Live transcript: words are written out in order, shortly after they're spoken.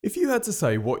If you had to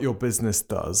say what your business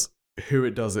does, who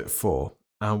it does it for,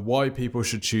 and why people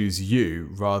should choose you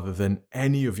rather than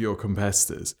any of your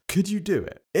competitors, could you do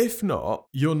it? If not,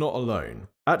 you're not alone.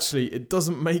 Actually, it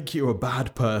doesn't make you a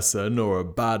bad person or a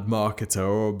bad marketer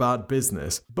or a bad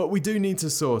business, but we do need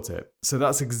to sort it. So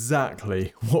that's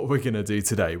exactly what we're going to do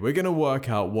today. We're going to work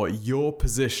out what your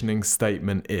positioning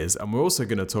statement is, and we're also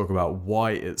going to talk about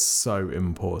why it's so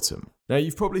important. Now,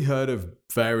 you've probably heard of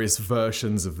various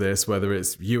versions of this, whether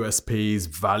it's USPs,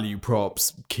 value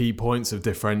props, key points of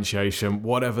differentiation,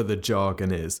 whatever the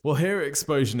jargon is. Well, here at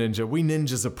Exposure Ninja, we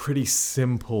ninjas are pretty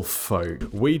simple folk.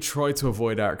 We try to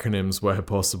avoid acronyms where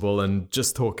possible and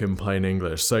just talk in plain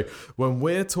English. So when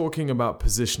we're talking about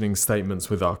positioning statements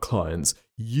with our clients,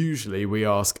 usually we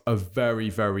ask a very,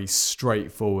 very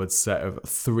straightforward set of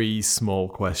 3 small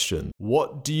questions.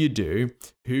 What do you do?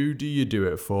 Who do you do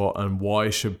it for? And why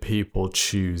should people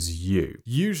choose you?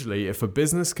 Usually, if a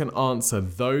business can answer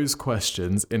those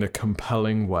questions in a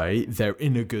compelling way, they're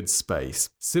in a good space.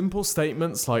 Simple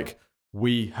statements like,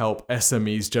 we help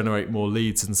SMEs generate more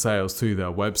leads and sales through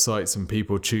their websites, and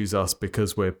people choose us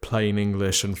because we're plain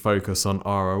English and focus on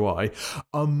ROI,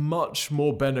 are much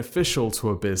more beneficial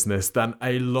to a business than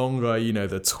a longer,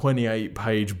 the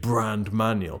 28-page brand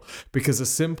manual, because a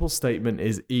simple statement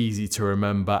is easy to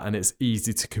remember and it's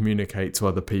easy to communicate to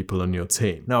other people on your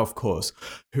team. Now, of course,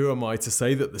 who am I to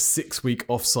say that the 6-week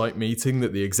offsite meeting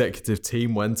that the executive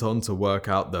team went on to work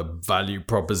out the value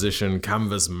proposition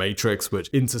canvas matrix, which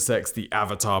intersects the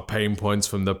avatar pain points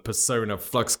from the persona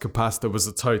flux capacitor, was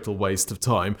a total waste of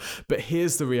time. But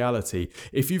here's the reality.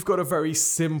 If you've got a very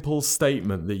simple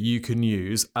statement that you can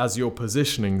use as your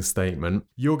positioning statement,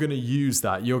 you're going to use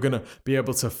that. You're going to be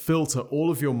able to filter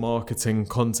all of your marketing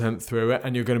content through it,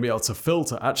 and you're going to be able to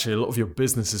filter actually a lot of your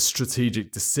business's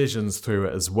strategic decisions through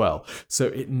it as well. So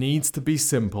it needs to be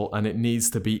simple and it needs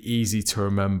to be easy to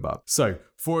remember. So,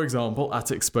 for example, at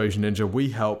Exposure Ninja,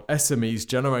 we help SMEs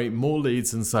generate more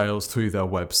leads and sales through their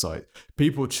website.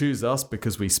 People choose us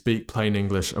because we speak plain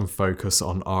English and focus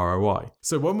on ROI.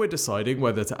 So when we're deciding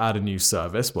whether to add a new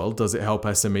service, well, does it help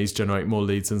SMEs generate more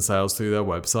leads and sales through their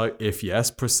website? If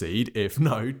yes, proceed. If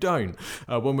no, don't.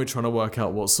 When we're trying to work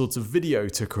out what sorts of video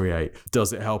to create,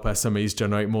 does it help SMEs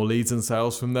generate more leads and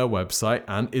sales from their website?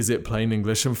 And is it plain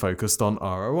English and focused on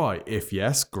ROI? If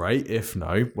yes, great. If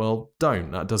no, well,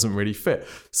 don't. That doesn't really fit.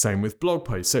 Same with blog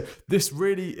posts. So this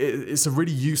really, it's a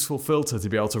really useful filter to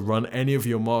be able to run any of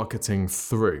your marketing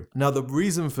through. Now, the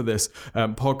reason for this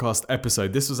podcast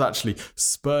episode, this was actually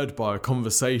spurred by a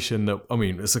conversation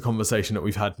it's a conversation that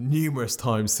we've had numerous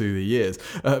times through the years,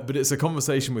 but it's a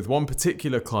conversation with one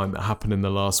particular client that happened in the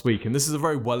last week. And this is a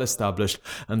very well-established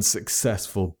and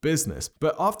successful business.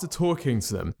 But after talking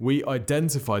to them, we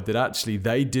identified that actually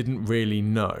they didn't really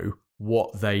know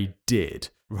what they did.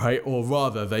 Right? Or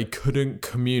rather, they couldn't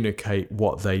communicate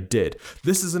what they did.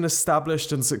 This is an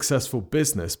established and successful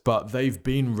business, but they've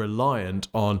been reliant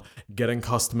on getting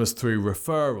customers through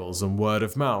referrals and word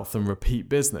of mouth and repeat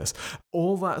business.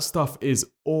 All that stuff is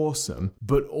awesome,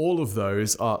 but all of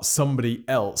those are somebody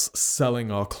else selling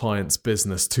our client's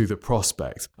business to the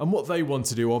prospect. And what they want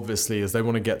to do, obviously, is they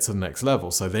want to get to the next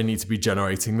level. So they need to be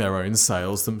generating their own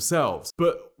sales themselves.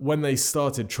 But when they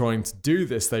started trying to do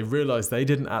this, they realized they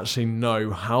didn't actually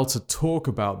know how to talk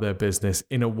about their business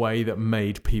in a way that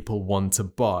made people want to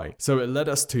buy. So it led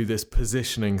us to this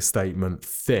positioning statement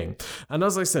thing. And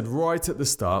as I said right at the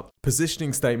start,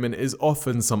 positioning statement is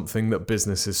often something that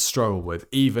businesses struggle with,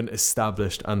 even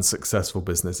established and successful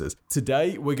businesses.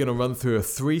 Today, we're going to run through a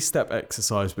 3-step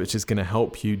exercise which is going to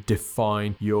help you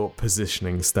define your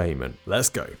positioning statement. Let's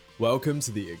go. Welcome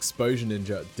to the Exposure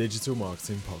Ninja Digital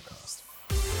Marketing Podcast.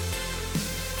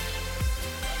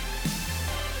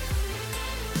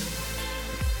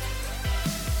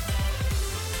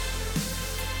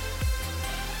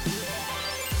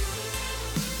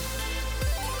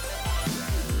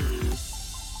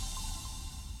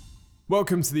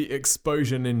 Welcome to the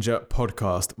Exposure Ninja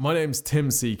podcast. My name's Tim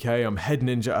CK. I'm head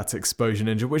ninja at Exposure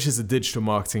Ninja, which is a digital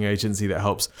marketing agency that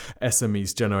helps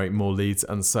SMEs generate more leads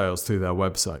and sales through their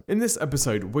website. In this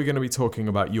episode, we're going to be talking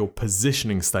about your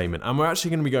positioning statement, and we're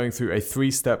actually going to be going through a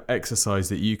 3-step exercise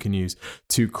that you can use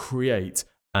to create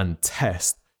and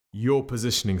test your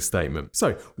positioning statement.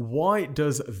 So why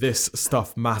does this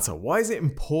stuff matter? Why is it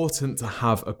important to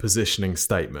have a positioning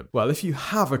statement? Well, if you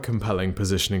have a compelling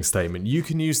positioning statement, you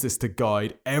can use this to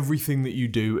guide everything that you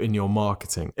do in your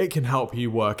marketing. It can help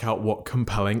you work out what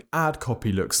compelling ad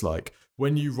copy looks like,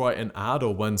 When you write an ad,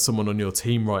 or when someone on your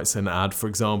team writes an ad, for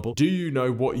example, do you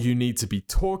know what you need to be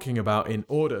talking about in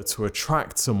order to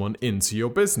attract someone into your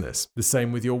business? The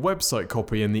same with your website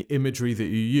copy and the imagery that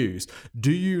you use.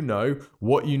 Do you know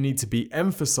what you need to be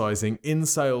emphasizing in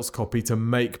sales copy to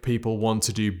make people want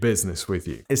to do business with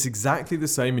you? It's exactly the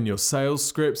same in your sales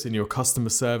scripts, in your customer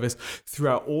service,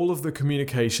 throughout all of the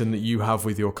communication that you have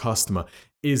with your customer.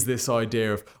 Is this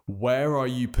idea of where are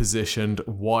you positioned?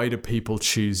 Why do people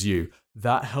choose you?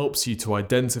 That helps you to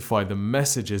identify the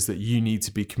messages that you need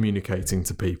to be communicating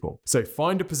to people. So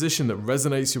find a position that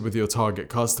resonates with your target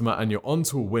customer, and you're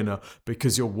onto a winner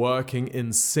because you're working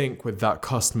in sync with that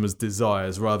customer's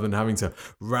desires rather than having to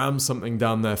ram something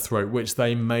down their throat which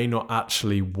they may not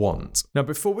actually want. Now,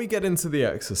 before we get into the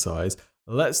exercise,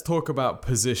 let's talk about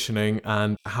positioning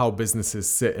and how businesses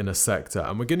sit in a sector.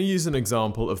 And we're going to use an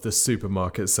example of the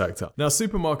supermarket sector. Now,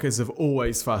 supermarkets have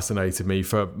always fascinated me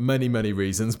for many, many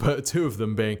reasons, but two of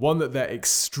them being one, that they're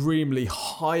extremely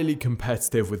highly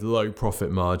competitive with low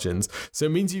profit margins. So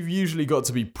it means you've usually got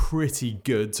to be pretty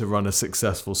good to run a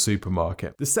successful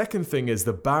supermarket. The second thing is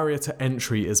the barrier to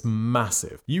entry is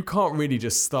massive. You can't really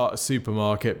just start a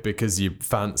supermarket because you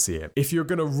fancy it. If you're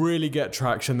going to really get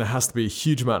traction, there has to be a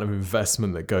huge amount of investment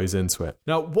that goes into it.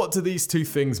 Now, what do these two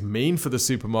things mean for the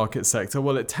supermarket sector?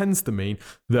 Well, it tends to mean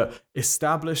that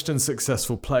established and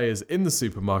successful players in the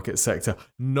supermarket sector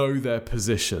know their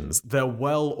positions. They're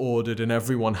well ordered and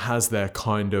everyone has their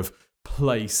kind of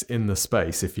place in the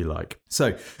space, if you like.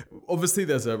 So obviously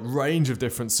there's a range of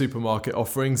different supermarket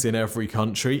offerings in every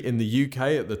country. In the UK,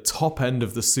 at the top end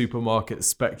of the supermarket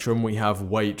spectrum, we have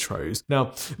Waitrose.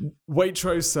 Now,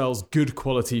 Waitrose sells good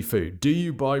quality food. Do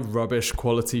you buy rubbish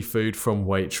quality food from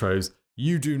Waitrose?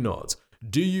 You do not.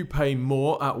 Do you pay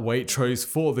more at Waitrose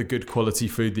for the good quality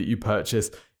food that you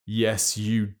purchase? Yes,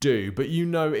 you do, but you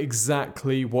know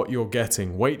exactly what you're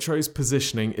getting. Waitrose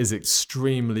positioning is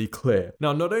extremely clear.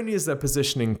 Now, not only is their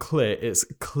positioning clear, it's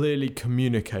clearly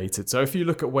communicated. So if you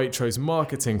look at Waitrose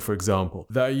marketing, for example,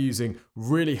 they're using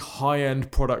really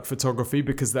high-end product photography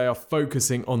because they are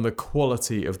focusing on the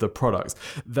quality of the products.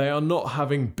 They are not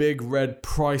having big red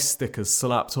price stickers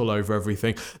slapped all over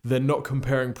everything. They're not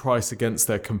comparing price against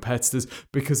their competitors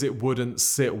because it wouldn't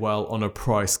sit well on a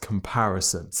price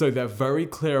comparison. So they're very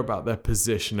clear about their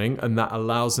positioning, and that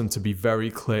allows them to be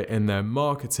very clear in their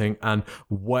marketing and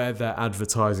where they're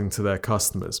advertising to their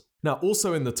customers. Now,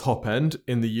 also in the top end,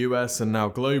 in the US and now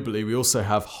globally, we also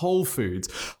have Whole Foods.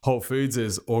 Whole Foods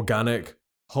is organic,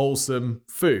 wholesome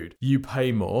food. You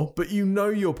pay more, but you know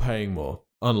you're paying more.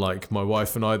 Unlike my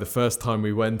wife and I, the first time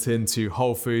we went into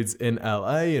Whole Foods in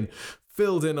LA and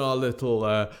filled in our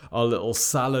little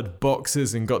salad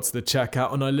boxes and got to the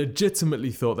checkout, and I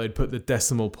legitimately thought they'd put the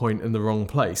decimal point in the wrong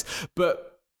place.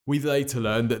 But we later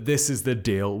learned that this is the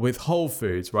deal with Whole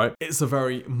Foods, right? It's a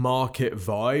very market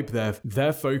vibe.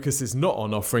 Their focus is not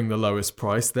on offering the lowest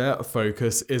price. Their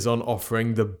focus is on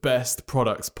offering the best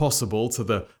products possible to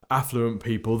the affluent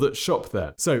people that shop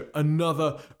there. So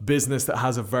another business that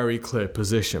has a very clear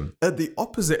position. At the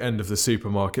opposite end of the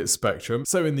supermarket spectrum,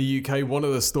 so in the UK, one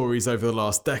of the stories over the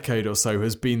last decade or so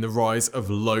has been the rise of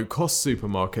low-cost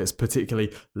supermarkets,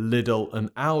 particularly Lidl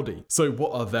and Aldi. So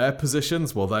what are their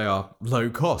positions? Well, they are low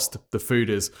cost. The food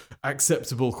is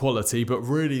acceptable quality, but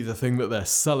really the thing that they're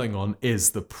selling on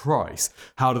is the price.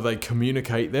 How do they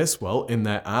communicate this? Well, in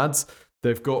their ads,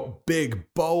 they've got big,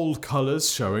 bold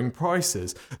colours showing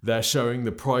prices. They're showing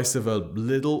the price of a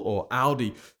Lidl or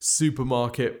Aldi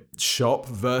supermarket shop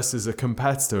versus a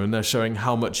competitor, and they're showing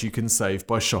how much you can save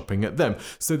by shopping at them.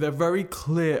 So they're very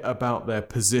clear about their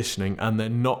positioning, and they're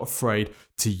not afraid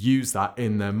to use that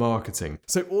in their marketing.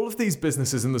 So all of these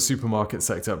businesses in the supermarket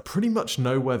sector pretty much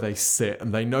know where they sit,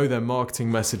 and they know their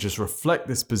marketing messages reflect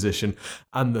this position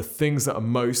and the things that are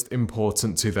most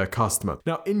important to their customer.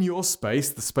 Now, in your space,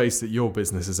 the space that your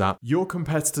business is at, your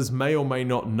competitors may or may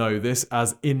not know this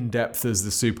as in-depth as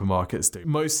the supermarkets do.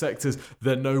 Most sectors,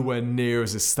 they're nowhere near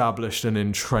as established and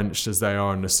entrenched as they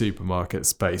are in the supermarket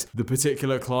space. The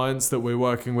particular clients that we're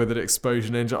working with at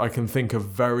Exposure Ninja, I can think of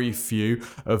very few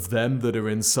of them that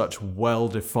are in such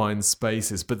well-defined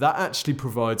spaces, but that actually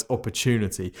provides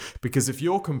opportunity, because if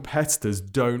your competitors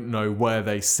don't know where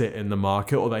they sit in the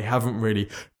market, or they haven't really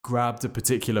grabbed a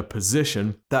particular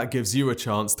position, that gives you a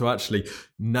chance to actually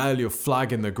nail your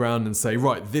flag in the ground and say,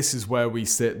 right, this is where we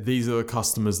sit, these are the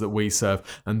customers that we serve,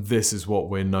 and this is what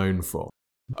we're known for.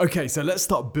 Okay, so let's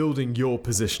start building your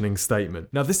positioning statement.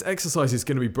 Now, this exercise is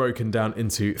going to be broken down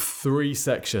into 3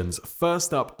 sections.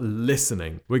 First up,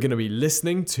 listening. We're going to be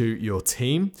listening to your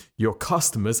team, your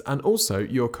customers, and also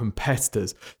your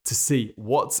competitors to see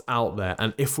what's out there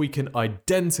and if we can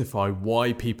identify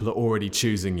why people are already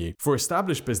choosing you. For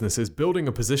established businesses, building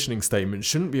a positioning statement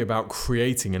shouldn't be about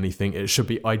creating anything. It should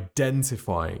be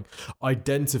identifying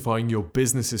your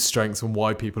business's strengths and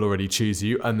why people already choose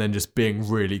you, and then just being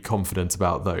really confident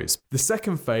about those. The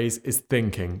second phase is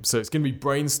thinking. So it's going to be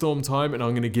brainstorm time, and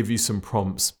I'm going to give you some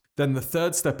prompts. Then the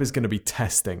third step is going to be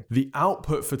testing. The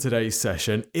output for today's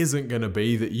session isn't going to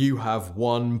be that you have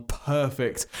one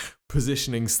perfect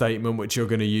positioning statement which you're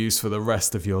going to use for the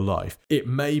rest of your life. It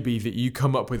may be that you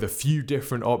come up with a few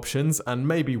different options, and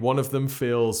maybe one of them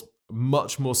feels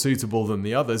much more suitable than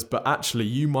the others, but actually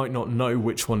you might not know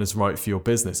which one is right for your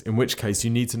business, in which case you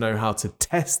need to know how to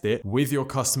test it with your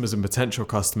customers and potential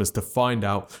customers to find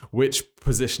out which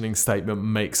positioning statement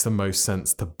makes the most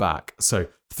sense to back. So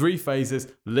 3 phases: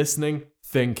 listening,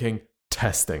 thinking,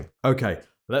 testing. Okay,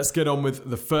 let's get on with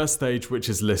the first stage, which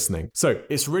is listening. So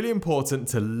it's really important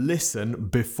to listen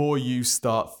before you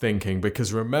start thinking,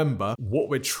 because remember, what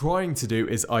we're trying to do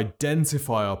is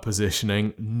identify our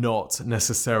positioning, not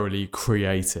necessarily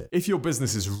create it. If your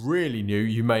business is really new,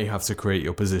 you may have to create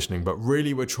your positioning, but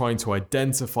really we're trying to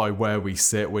identify where we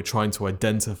sit. We're trying to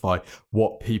identify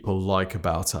what people like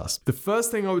about us. The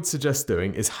first thing I would suggest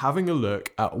doing is having a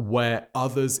look at where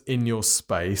others in your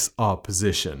space are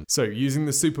positioned. So using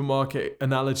the supermarket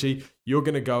analogy, you're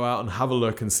going to go out and have a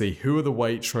look and see who are the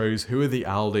Waitrose, who are the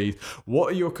Aldis,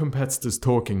 what are your competitors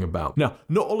talking about. Now,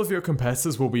 not all of your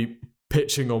competitors will be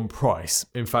pitching on price.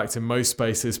 In fact, in most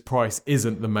spaces, price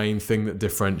isn't the main thing that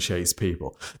differentiates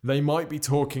people. They might be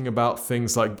talking about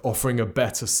things like offering a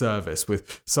better service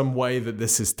with some way that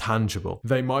this is tangible.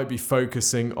 They might be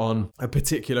focusing on a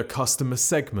particular customer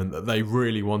segment that they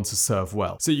really want to serve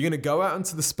well. So you're going to go out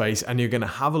into the space and you're going to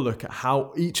have a look at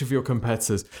how each of your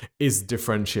competitors is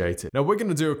differentiated. Now, we're going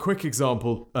to do a quick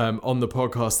example on the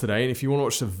podcast today. And if you want to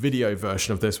watch the video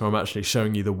version of this, where I'm actually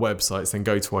showing you the websites, then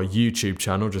go to our YouTube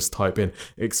channel, just type in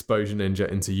Exposure Ninja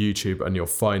into YouTube and you'll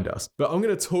find us. But I'm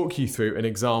going to talk you through an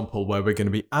example where we're going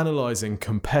to be analyzing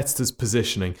competitors'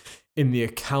 positioning in the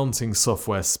accounting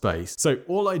software space. So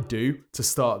all I do to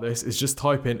start this is just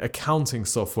type in accounting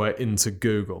software into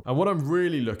Google. And what I'm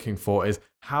really looking for is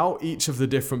how each of the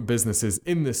different businesses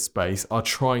in this space are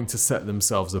trying to set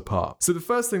themselves apart. So the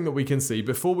first thing that we can see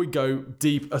before we go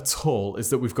deep at all is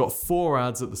that we've got 4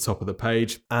 ads at the top of the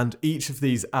page, and each of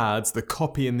these ads, the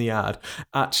copy in the ad,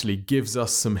 actually gives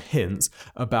us some hints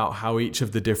about how each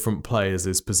of the different players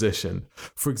is positioned.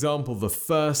 For example, the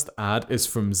first ad is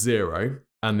from Xero,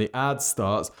 and the ad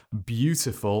starts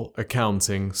beautiful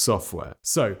accounting software.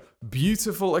 So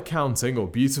beautiful accounting or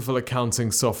beautiful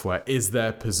accounting software is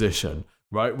their position,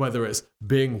 right? Whether it's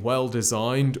being well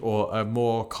designed or a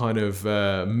more kind of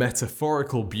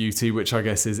metaphorical beauty, which I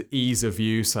guess is ease of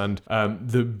use and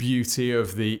the beauty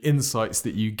of the insights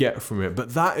that you get from it.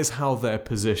 But that is how they're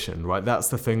positioned, right? That's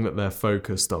the thing that they're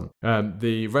focused on.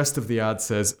 The rest of the ad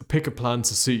says, pick a plan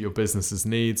to suit your business's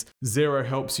needs. Xero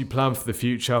helps you plan for the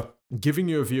future, giving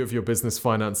you a view of your business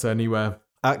finance anywhere.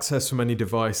 Access from any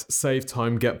device, save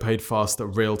time, get paid faster,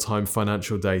 real-time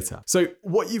financial data. So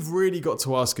what you've really got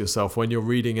to ask yourself when you're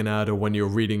reading an ad or when you're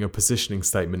reading a positioning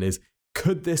statement is,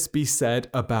 could this be said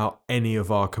about any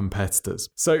of our competitors?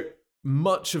 So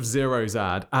much of Xero's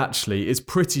ad actually is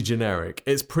pretty generic.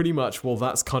 It's pretty much, well,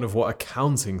 that's kind of what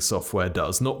accounting software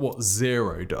does, not what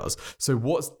Xero does. So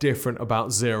what's different about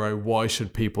Xero? Why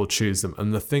should people choose them?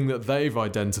 And the thing that they've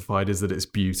identified is that it's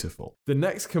beautiful. The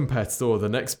next competitor or the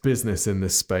next business in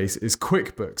this space is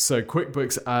QuickBooks. So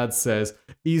QuickBooks ad says,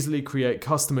 easily create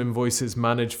custom invoices,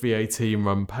 manage VAT, and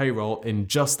run payroll in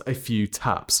just a few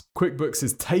taps. QuickBooks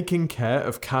is taking care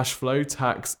of cash flow,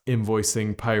 tax,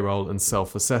 invoicing, payroll, and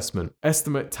self-assessment.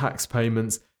 Estimate tax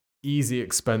payments, easy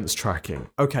expense tracking.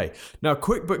 Okay, now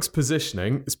QuickBooks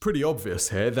positioning is pretty obvious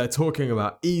here. They're talking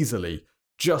about easily,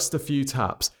 just a few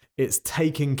taps. It's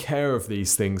taking care of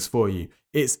these things for you.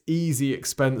 It's easy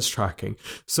expense tracking.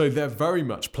 So they're very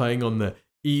much playing on the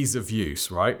ease of use,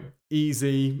 right?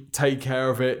 Easy, take care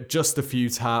of it, just a few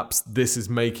taps. This is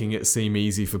making it seem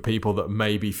easy for people that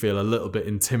maybe feel a little bit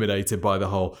intimidated by the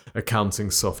whole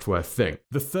accounting software thing.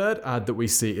 The third ad that we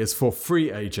see is for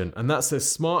FreeAgent, and that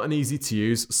says smart and easy to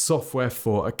use software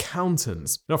for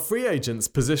accountants. Now, FreeAgent's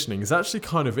positioning is actually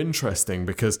kind of interesting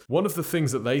because one of the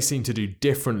things that they seem to do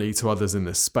differently to others in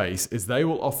this space is they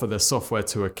will offer their software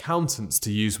to accountants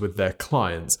to use with their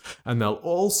clients, and they'll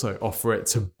also offer it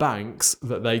to banks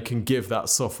that they can give that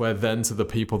software then to the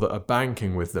people that are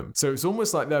banking with them. So it's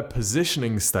almost like their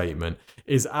positioning statement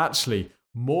is actually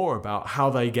more about how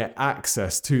they get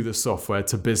access to the software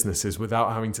to businesses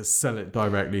without having to sell it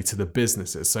directly to the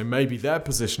businesses. So maybe their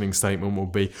positioning statement will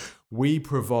be, we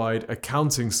provide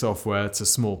accounting software to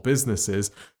small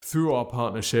businesses through our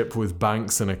partnership with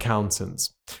banks and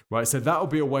accountants, right? So that'll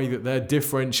be a way that they're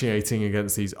differentiating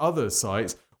against these other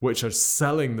sites which are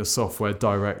selling the software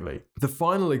directly. The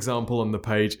final example on the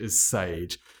page is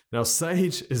Sage. Now,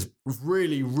 Sage is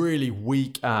really, really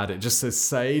weak ad. It just says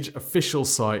Sage, official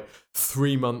site,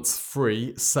 3 months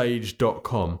free,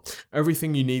 sage.com.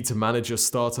 Everything you need to manage your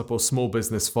startup or small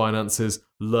business finances,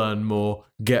 learn more,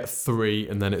 get 3,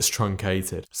 and then it's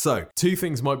truncated. So, 2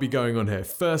 things might be going on here.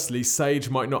 Firstly, Sage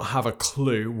might not have a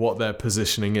clue what their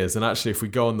positioning is. And actually, if we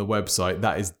go on the website,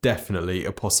 that is definitely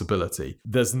a possibility.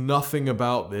 There's nothing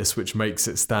about this which makes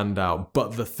it stand out.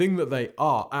 But the thing that they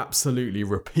are absolutely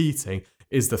repeating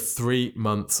is the 3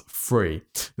 months free.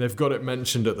 They've got it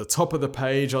mentioned at the top of the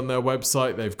page on their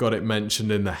website. They've got it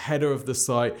mentioned in the header of the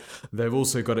site. They've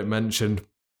also got it mentioned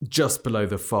just below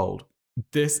the fold.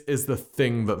 This is the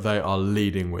thing that they are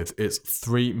leading with. It's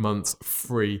 3 months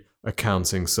free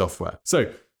accounting software.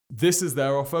 So this is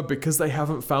their offer because they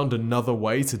haven't found another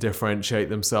way to differentiate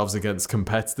themselves against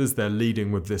competitors. They're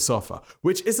leading with this offer,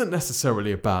 which isn't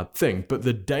necessarily a bad thing. But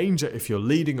the danger if you're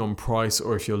leading on price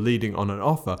or if you're leading on an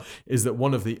offer is that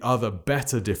one of the other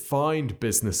better defined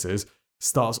businesses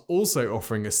starts also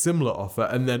offering a similar offer,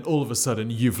 and then all of a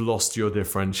sudden you've lost your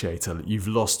differentiator, you've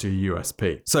lost your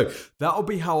USP. So that'll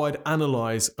be how I'd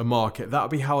analyze a market. That'll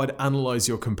be how I'd analyze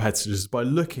your competitors, by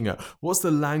looking at what's the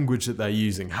language that they're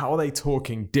using, how are they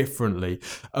talking differently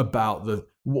about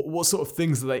what sort of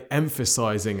things are they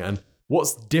emphasizing, and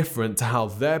what's different to how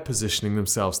they're positioning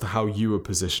themselves to how you would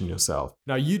position yourself.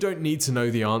 Now, you don't need to know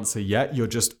the answer yet. You're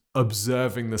just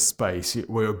observing the space.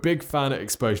 We're a big fan at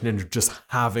Exposure Ninja, just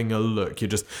having a look. You're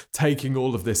just taking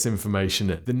all of this information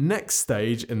in. The next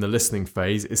stage in the listening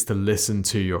phase is to listen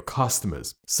to your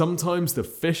customers. Sometimes the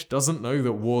fish doesn't know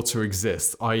that water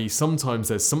exists, i.e. sometimes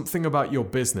there's something about your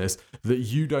business that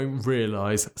you don't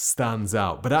realize stands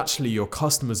out, but actually your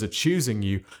customers are choosing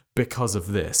you because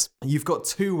of this. You've got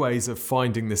 2 ways of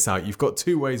finding this out. You've got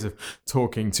 2 ways of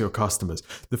talking to your customers.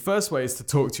 The first way is to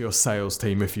talk to your sales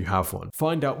team if you have one.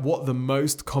 Find out what the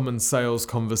most common sales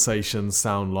conversations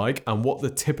sound like and what the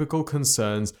typical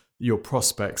concerns your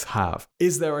prospects have.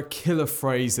 Is there a killer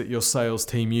phrase that your sales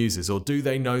team uses, or do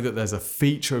they know that there's a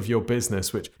feature of your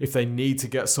business which, if they need to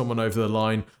get someone over the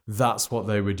line, that's what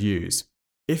they would use?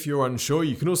 If you're unsure,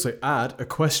 you can also add a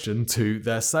question to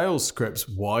their sales scripts.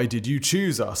 Why did you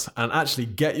choose us? And actually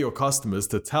get your customers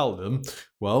to tell them,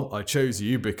 well, I chose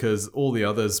you because all the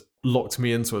others locked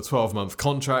me into a 12-month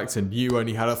contract and you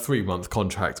only had a 3-month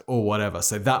contract, or whatever.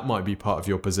 So that might be part of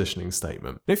your positioning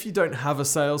statement. If you don't have a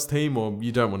sales team or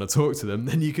you don't want to talk to them,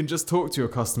 then you can just talk to your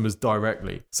customers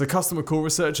directly. So customer call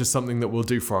research is something that we'll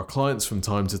do for our clients from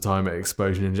time to time at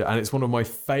Exposure Ninja, and it's one of my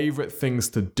favorite things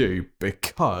to do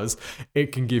because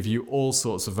it can give you all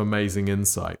sorts of amazing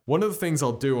insight. One of the things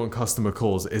I'll do on customer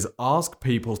calls is ask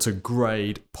people to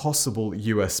grade possible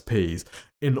USPs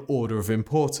in order of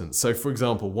importance. So for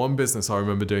example, one business I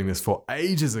remember doing this for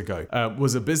ages ago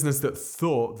was a business that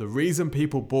thought the reason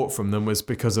people bought from them was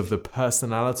because of the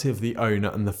personality of the owner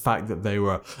and the fact that they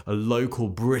were a local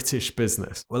British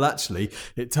business. Well, actually,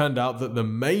 it turned out that the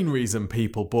main reason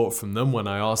people bought from them, when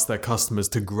I asked their customers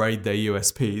to grade their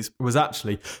USPs, was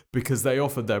actually because they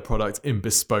offered their product in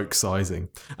bespoke sizing.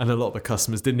 And a lot of the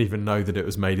customers didn't even know that it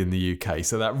was made in the UK.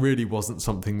 So that really wasn't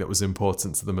something that was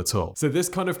important to them at all. So this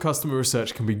kind of customer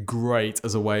research can be great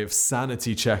as a way of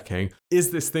sanity checking.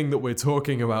 Is this thing that we're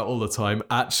talking about all the time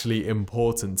actually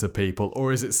important to people,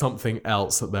 or is it something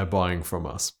else that they're buying from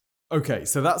us? Okay,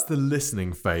 so that's the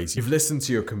listening phase. You've listened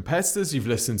to your competitors, you've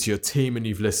listened to your team, and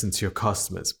you've listened to your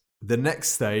customers. The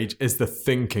next stage is the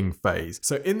thinking phase.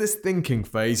 So in this thinking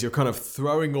phase, you're kind of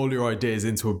throwing all your ideas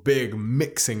into a big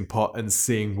mixing pot and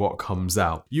seeing what comes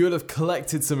out. You will have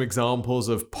collected some examples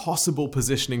of possible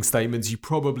positioning statements. You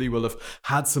probably will have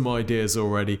had some ideas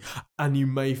already, and you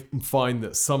may find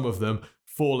that some of them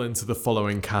fall into the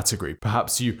following category.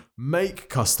 Perhaps you make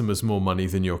customers more money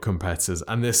than your competitors.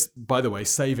 And this, by the way,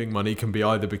 saving money can be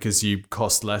either because you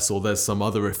cost less or there's some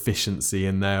other efficiency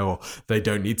in there, or they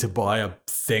don't need to buy a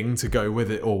thing to go with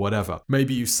it or whatever.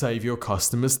 Maybe you save your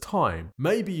customers time.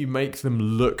 Maybe you make them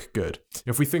look good.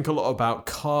 If we think a lot about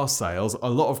car sales, a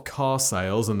lot of car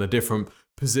sales and the different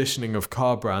positioning of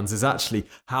car brands is actually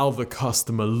how the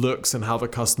customer looks and how the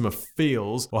customer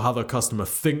feels, or how the customer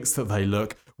thinks that they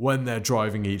look when they're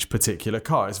driving each particular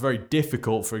car. It's very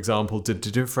difficult, for example, to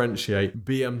differentiate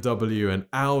BMW and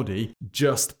Audi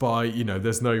just by,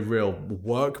 there's no real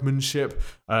workmanship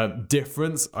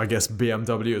difference. I guess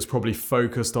BMW is probably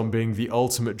focused on being the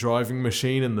ultimate driving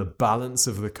machine and the balance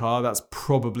of the car. That's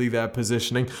probably their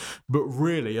positioning. But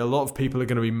really, a lot of people are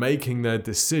going to be making their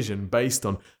decision based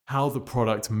on how the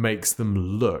product makes them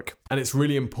look. And it's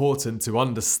really important to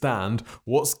understand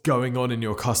what's going on in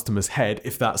your customer's head,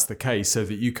 if that's the case, so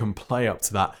that you can play up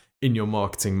to that in your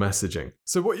marketing messaging.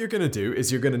 So what you're going to do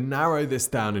is you're going to narrow this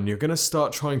down and you're going to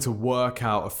start trying to work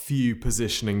out a few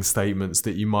positioning statements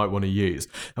that you might want to use.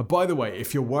 Now, by the way,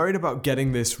 if you're worried about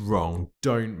getting this wrong,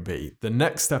 don't be. The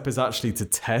next step is actually to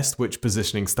test which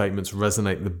positioning statements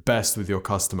resonate the best with your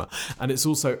customer. And it's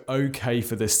also okay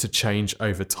for this to change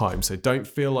over time. So don't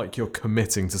feel like you're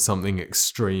committing to something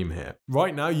extreme here.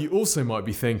 Right now, you also might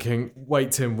be thinking,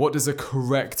 wait, Tim, what does a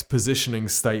correct positioning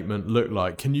statement look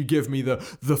like? Can you give me the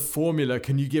formula?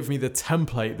 Can you give me the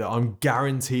template that I'm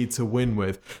guaranteed to win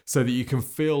with so that you can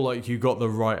feel like you got the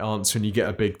right answer and you get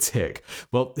a big tick?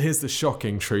 Well, here's the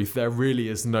shocking truth. There really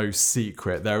is no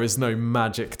secret. There is no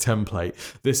magic template.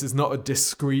 This is not a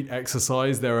discrete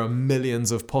exercise. There are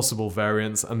millions of possible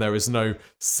variants and there is no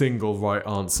single right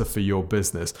answer for your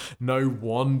business. No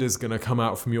wand is going to come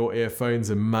out from your earphones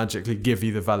and magically give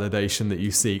you the validation that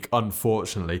you seek,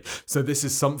 unfortunately. So this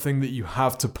is something that you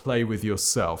have to play with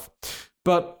yourself.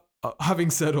 But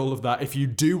having said all of that, if you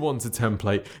do want a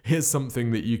template, here's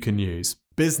something that you can use.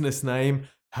 Business name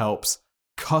helps,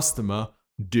 customer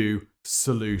do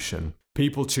solution.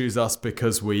 People choose us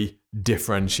because we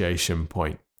differentiation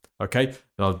point. Okay,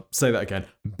 I'll say that again.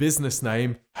 Business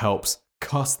name helps,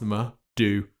 customer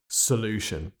do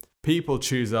solution. People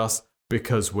choose us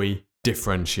because we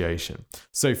differentiation.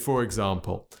 So for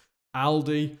example,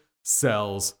 Aldi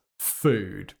sells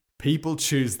food. People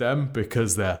choose them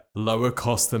because they're lower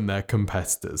cost than their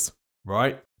competitors,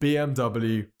 right?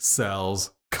 BMW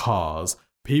sells cars.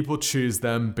 People choose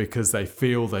them because they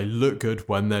feel they look good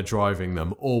when they're driving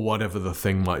them, or whatever the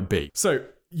thing might be. So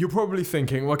you're probably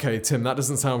thinking, okay, Tim, that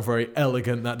doesn't sound very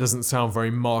elegant. That doesn't sound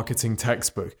very marketing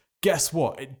textbook. Guess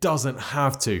what? It doesn't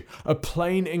have to. A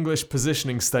plain English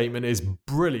positioning statement is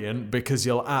brilliant because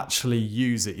you'll actually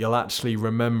use it. You'll actually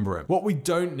remember it. What we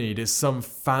don't need is some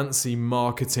fancy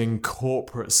marketing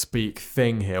corporate speak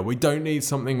thing here. We don't need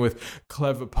something with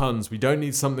clever puns. We don't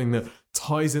need something that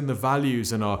ties in the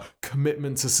values and our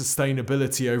commitment to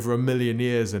sustainability over 1 million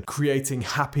years and creating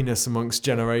happiness amongst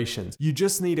generations. You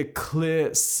just need a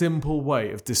clear, simple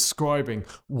way of describing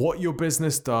what your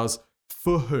business does,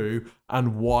 for who,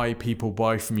 and why people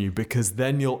buy from you, because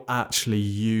then you'll actually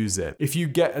use it. If you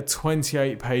get a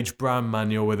 28-page brand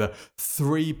manual with a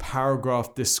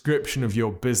 3-paragraph description of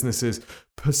your business's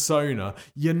persona,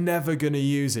 you're never going to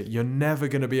use it. You're never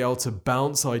going to be able to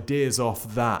bounce ideas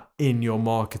off that in your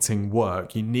marketing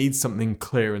work. You need something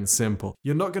clear and simple.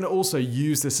 You're not going to also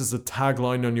use this as a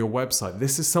tagline on your website.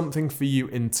 This is something for you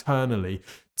internally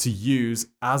to use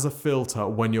as a filter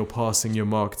when you're passing your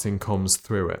marketing comms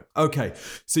through it. Okay,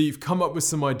 so you've come up with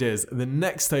some ideas. The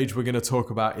next stage we're going to talk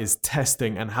about is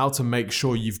testing and how to make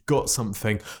sure you've got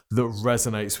something that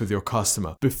resonates with your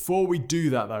customer. Before we do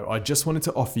that though, I just wanted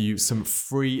to offer you some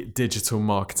free digital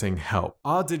marketing help.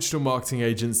 Our digital marketing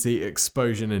agency,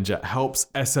 Exposure Ninja, helps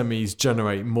SMEs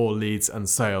generate more leads and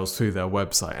sales through their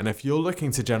website. And if you're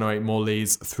looking to generate more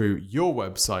leads through your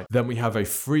website, then we have a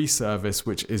free service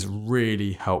which is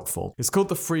really helpful. It's called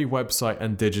the Free Website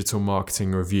and Digital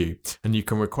Marketing Review, and you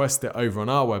can request it over on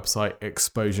our website,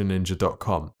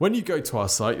 exposureninja.com. When you go to our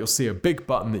site, you'll see a big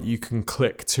button that you can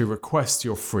click to request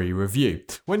your free review.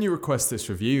 When you request this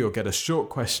review, you'll get a short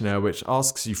questionnaire which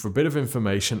asks you for a bit of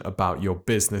information about your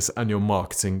business and your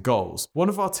marketing goals. One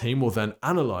of our team will then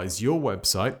analyze your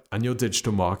website and your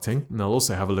digital marketing, and they'll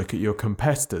also have a look at your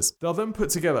competitors. They'll then put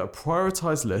together a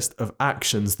prioritized list of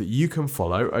actions that you can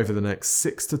follow over the next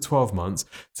 6 to 12 months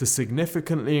to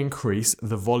significantly increase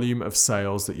the volume of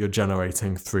sales that you're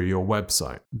generating through your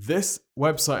website. This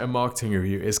website and marketing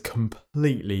review is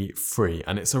completely free,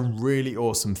 and it's a really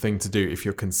awesome thing to do if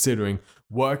you're considering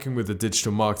working with a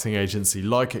digital marketing agency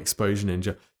like Exposure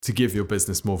Ninja to give your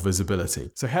business more visibility.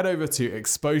 So head over to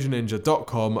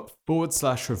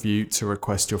exposureninja.com/review to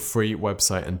request your free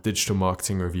website and digital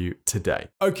marketing review today.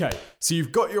 Okay, so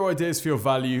you've got your ideas for your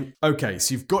value. Okay,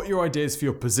 so you've got your ideas for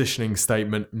your positioning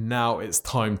statement. Now it's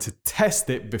time to test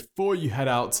it before you head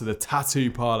out to the tattoo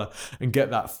parlor and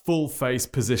get that full face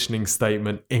positioning statement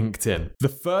statement inked in. The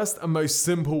first and most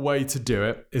simple way to do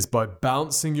it is by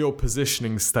bouncing your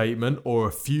positioning statement or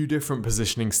a few different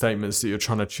positioning statements that you're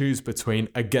trying to choose between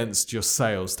against your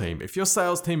sales team. If your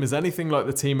sales team is anything like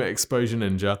the team at Exposure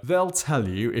Ninja, they'll tell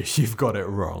you if you've got it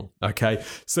wrong, okay?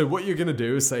 So what you're going to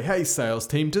do is say, hey, sales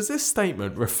team, does this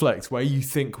statement reflect where you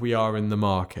think we are in the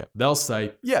market? They'll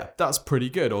say, yeah, that's pretty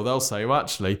good. Or they'll say, well,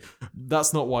 actually,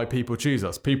 that's not why people choose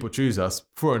us. People choose us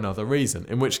for another reason,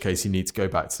 in which case you need to go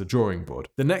back to the drawing board.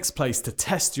 The next place to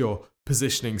test your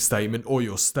positioning statement or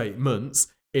your statements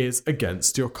is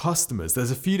against your customers.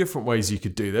 There's a few different ways you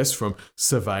could do this, from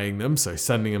surveying them, so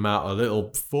sending them out a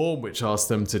little form which asks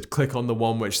them to click on the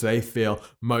one which they feel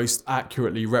most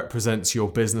accurately represents your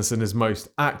business and is most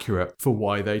accurate for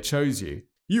why they chose you.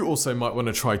 You also might want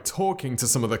to try talking to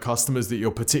some of the customers that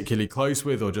you're particularly close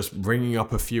with, or just ringing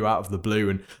up a few out of the blue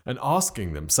and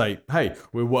asking them, say, hey,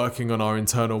 we're working on our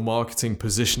internal marketing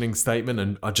positioning statement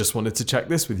and I just wanted to check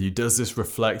this with you. Does this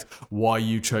reflect why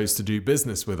you chose to do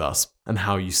business with us and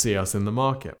how you see us in the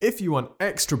market? If you want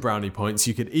extra brownie points,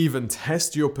 you could even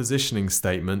test your positioning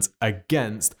statements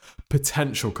against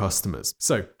potential customers.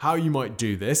 So how you might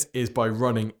do this is by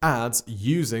running ads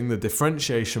using the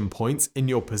differentiation points in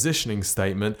your positioning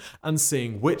statement and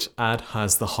seeing which ad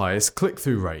has the highest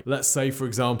click-through rate. Let's say, for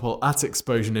example, at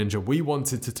Exposure Ninja, we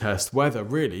wanted to test whether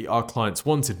really our clients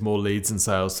wanted more leads and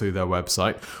sales through their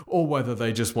website, or whether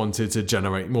they just wanted to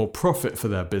generate more profit for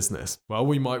their business. Well,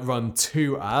 we might run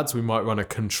two ads. We might run a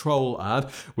control ad,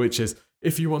 which is,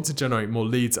 if you want to generate more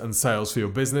leads and sales for your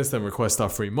business, then request our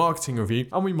free marketing review.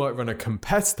 And we might run a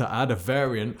competitor ad, a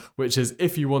variant, which is,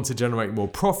 if you want to generate more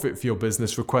profit for your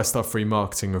business, request our free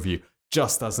marketing review.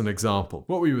 Just as an example.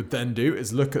 What we would then do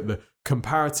is look at the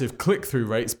comparative click-through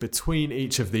rates between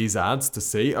each of these ads to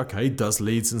see, okay, does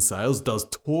leads and sales, does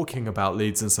talking about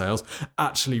leads and sales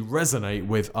actually resonate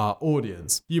with our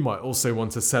audience? You might also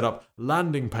want to set up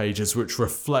landing pages which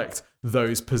reflect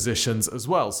those positions as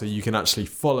well, so you can actually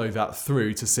follow that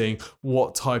through to seeing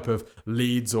what type of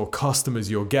leads or customers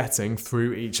you're getting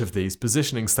through each of these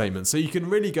positioning statements. So you can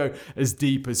really go as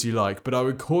deep as you like, but I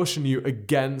would caution you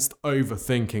against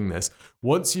overthinking this.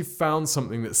 Once you've found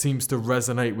something that seems to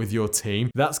resonate with your team,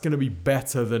 that's going to be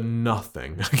better than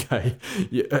nothing, okay?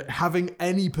 Having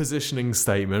any positioning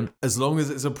statement, as long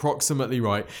as it's approximately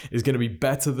right, is going to be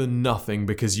better than nothing,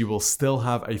 because you will still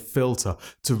have a filter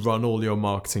to run all your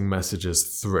marketing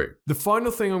messages through. The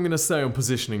final thing I'm going to say on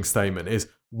positioning statement is,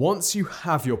 once you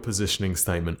have your positioning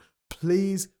statement,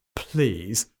 please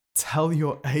tell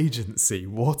your agency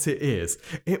what it is.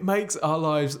 It makes our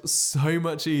lives so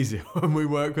much easier when we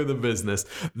work with a business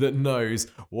that knows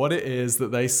what it is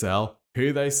that they sell,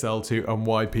 who they sell to, and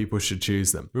why people should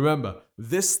choose them. Remember,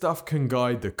 this stuff can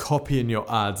guide the copy in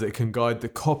your ads, it can guide the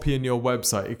copy in your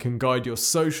website, it can guide your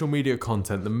social media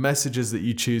content, the messages that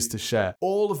you choose to share.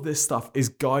 All of this stuff is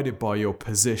guided by your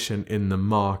position in the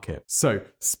market. So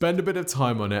spend a bit of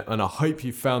time on it, and I hope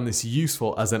you found this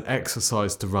useful as an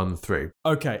exercise to run through.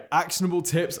 Okay, actionable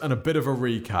tips and a bit of a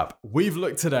recap. We've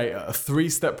looked today at a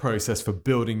 3-step process for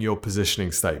building your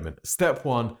positioning statement. Step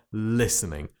 1,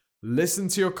 listening. Listen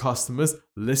to your customers,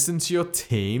 listen to your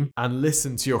team, and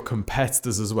listen to your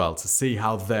competitors as well to see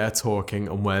how they're talking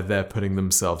and where they're putting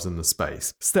themselves in the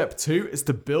space. Step 2 is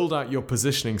to build out your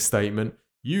positioning statement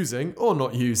using or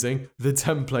not using the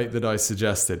template that I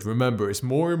suggested. Remember, it's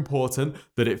more important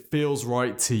that it feels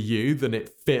right to you than it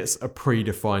fits a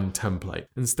predefined template.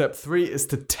 And step 3 is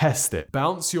to test it.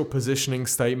 Bounce your positioning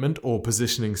statement or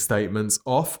positioning statements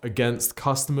off against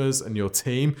customers and your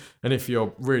team. And if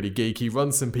you're really geeky,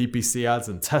 run some PPC ads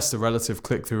and test the relative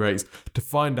click-through rates to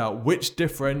find out which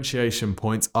differentiation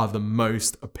points are the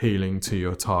most appealing to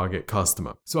your target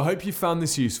customer. So I hope you found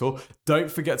this useful.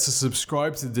 Don't forget to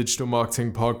subscribe to the Digital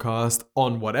Marketing Podcast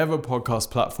on whatever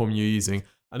podcast platform you're using.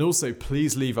 And also,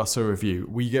 please leave us a review.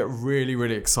 We get really,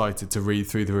 really excited to read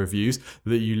through the reviews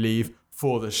that you leave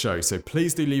for the show. So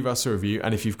please do leave us a review.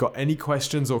 And if you've got any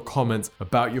questions or comments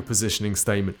about your positioning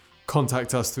statement,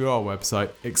 contact us through our website,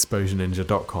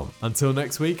 exposureninja.com. Until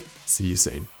next week, see you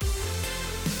soon.